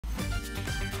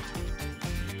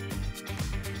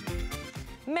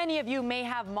Many of you may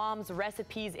have mom's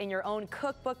recipes in your own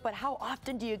cookbook, but how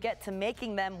often do you get to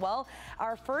making them? Well,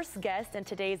 our first guest in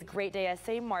today's Great Day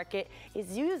SA Market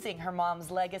is using her mom's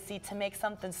legacy to make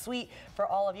something sweet for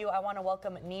all of you. I want to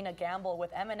welcome Nina Gamble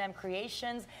with M&N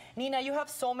Creations. Nina, you have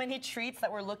so many treats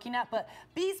that we're looking at, but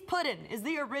bees pudding is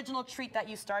the original treat that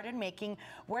you started making.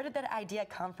 Where did that idea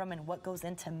come from and what goes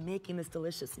into making this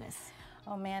deliciousness?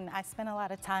 Oh man, I spent a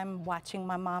lot of time watching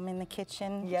my mom in the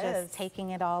kitchen, Yes. just taking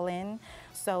it all in.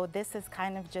 So this is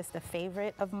kind of just a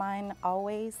favorite of mine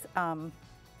always. Kind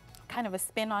of a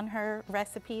spin on her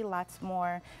recipe, lots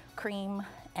more cream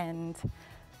and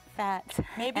fat.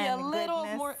 Maybe and a little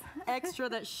goodness. more extra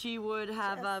that she would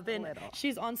have been.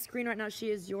 She's on screen right now. She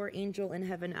is your angel in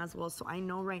heaven as well. So I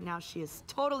know right now she is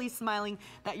totally smiling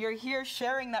that you're here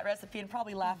sharing that recipe and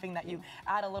probably laughing that you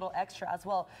add a little extra as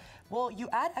well. Well, you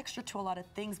add extra to a lot of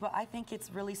things, but I think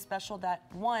it's really special that,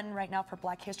 one, right now for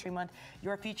Black History Month,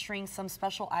 you're featuring some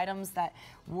special items that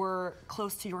were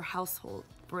close to your household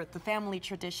for the family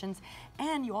traditions,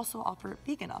 and you also offer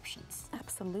vegan options.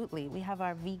 Absolutely. We have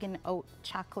our vegan oat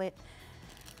chocolate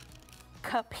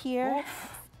cup here.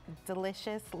 Oof.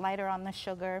 Delicious, lighter on the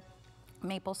sugar,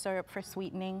 maple syrup for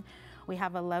sweetening. We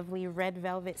have a lovely red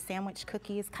velvet sandwich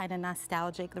cookies, kind of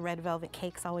nostalgic. The red velvet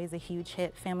cake's always a huge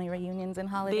hit, family reunions and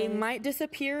holidays. They might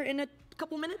disappear in a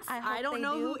couple minutes. I don't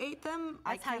know who ate them.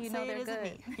 That's how you know they're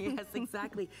good. Yes,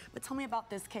 exactly. But tell me about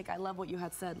this cake. I love what you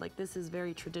had said. Like, this is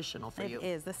very traditional for you. It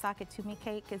is. The sakatumi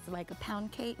cake is like a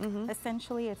pound cake,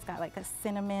 essentially. It's got like a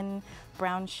cinnamon,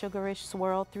 brown sugarish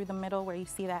swirl through the middle where you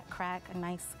see that crack, a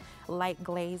nice light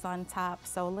glaze on top.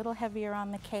 So a little heavier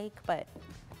on the cake, but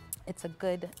it's a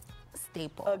good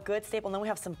staple. A good staple. And then we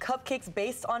have some cupcakes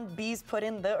based on bees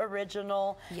pudding, the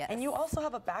original. Yes. And you also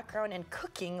have a background in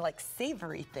cooking, like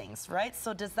savory things, right?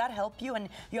 So does that help you? And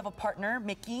you have a partner,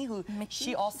 Mickey, who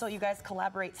she also, you guys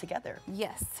collaborate together.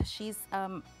 Yes, she's,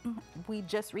 we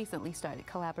just recently started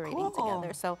collaborating Cool.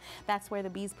 together. So that's where the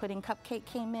bees pudding cupcake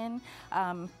came in.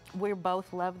 We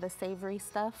both love the savory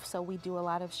stuff, so we do a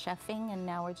lot of chefing, and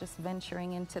now we're just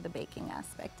venturing into the baking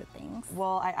aspect of things.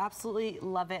 Well, I absolutely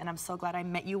love it, and I'm so glad I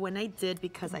met you when I did,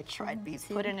 because I tried bees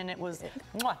pudding and it was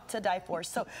mwah, to die for.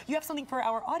 So you have something for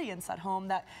our audience at home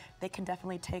that they can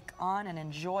definitely take on and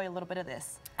enjoy a little bit of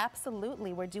this.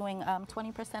 Absolutely. We're doing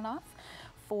 20% off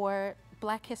for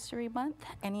Black History Month.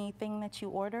 Anything that you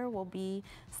order will be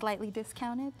slightly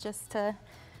discounted just to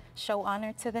show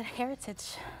honor to the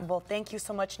heritage. Well, thank you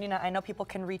so much, Nina. I know people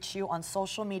can reach you on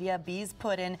social media, Bees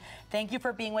Puddin'. Thank you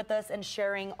for being with us and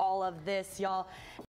sharing all of this, y'all.